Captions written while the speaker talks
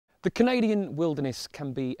The Canadian wilderness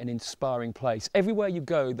can be an inspiring place. Everywhere you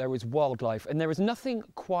go, there is wildlife, and there is nothing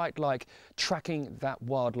quite like tracking that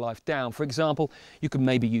wildlife down. For example, you can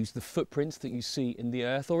maybe use the footprints that you see in the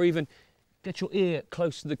earth, or even get your ear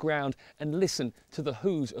close to the ground and listen to the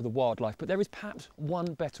whoos of the wildlife. But there is perhaps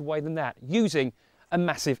one better way than that, using a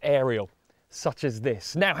massive aerial, such as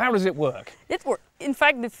this. Now, how does it work? It works. In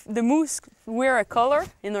fact, the moose wear a collar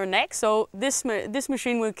in their neck, so this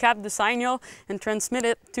machine will cap the signal and transmit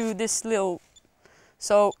it to this little.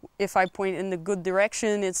 So if I point in the good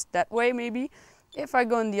direction, it's that way maybe. If I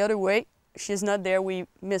go in the other way, she's not there, we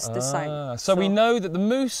miss the sign. So we know that the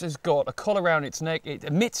moose has got a collar around its neck, it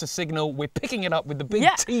emits a signal, we're picking it up with the big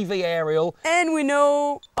TV aerial. And we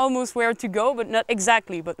know almost where to go, but not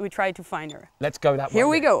exactly, but we try to find her. Let's go that way. Here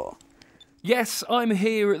we go. Yes, I'm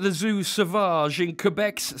here at the Zoo Sauvage in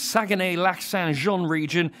Quebec's Saguenay-Lac-Saint-Jean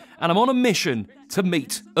region, and I'm on a mission to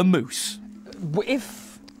meet a moose.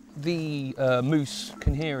 If the moose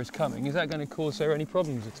can hear us coming, is that going to cause her any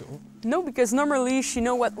problems at all? No, because normally she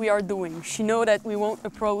knows what we are doing. She knows that we won't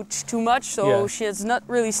approach too much, so she is not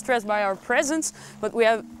really stressed by our presence, but we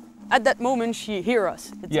have, at that moment, she hears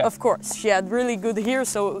us. Of course, she had really good ear,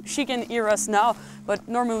 so she can hear us now, but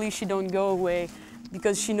normally she don't go away,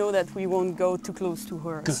 because she knows that we won't go too close to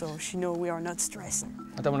her, so she knows we are not stressed.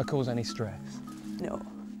 I don't want to cause any stress. No.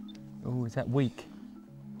 Oh, is that weak?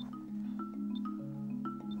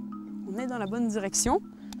 On est dans la bonne direction.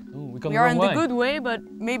 Ooh, we are in the good way, but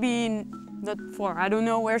maybe not far. I don't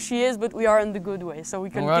know where she is, but we are in the good way, so we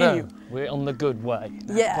continue. We're on the good way.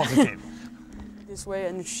 Yeah. Positive. This way,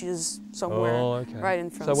 and she's somewhere right in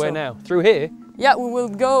front. So where now? Through here? Yeah, we will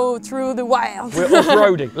go through the wild. We're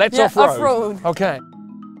off-roading. Let's off-road. Off-road. Okay.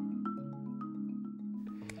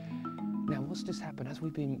 Now, what's just happened? As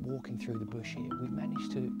we've been walking through the bush here, we've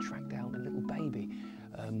managed to track down a little baby,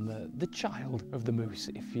 the child of the moose,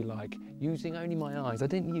 if you like, using only my eyes. I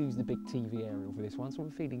didn't use the big TV aerial for this one, so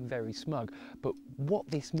I'm feeling very smug. But what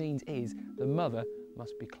this means is the mother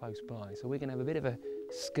must be close by. So we're going to have a bit of a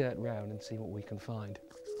skirt round and see what we can find.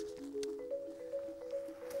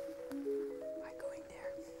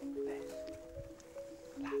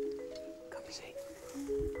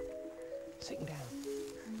 Sitting down.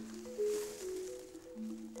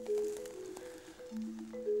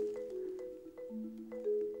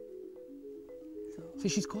 So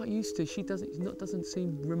she's quite used to. She doesn't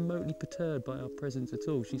seem remotely perturbed by our presence at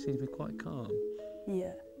all. She seems to be quite calm.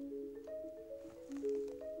 Yeah.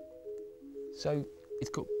 So she's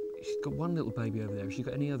got one little baby over there. Has she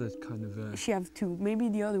got any other kind of? She have two. Maybe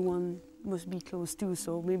the other one must be close too.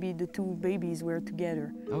 So maybe the two babies were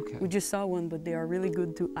together. Okay. We just saw one, but they are really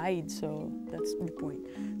good to hide. So that's the point.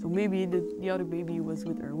 So maybe the other baby was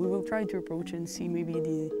with her. We will try to approach and see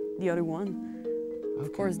maybe the other one. Okay.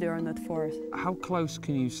 Of course, they are not far. How close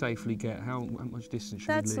can you safely get? How much distance should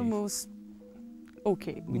we leave? That's almost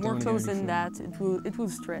okay. More close than that, it will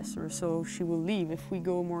stress her, so she will leave. If we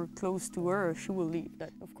go more close to her, she will leave.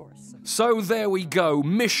 That, of course. So there we go.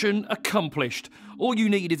 Mission accomplished. All you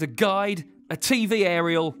need is a guide, a TV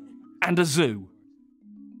aerial, and a zoo.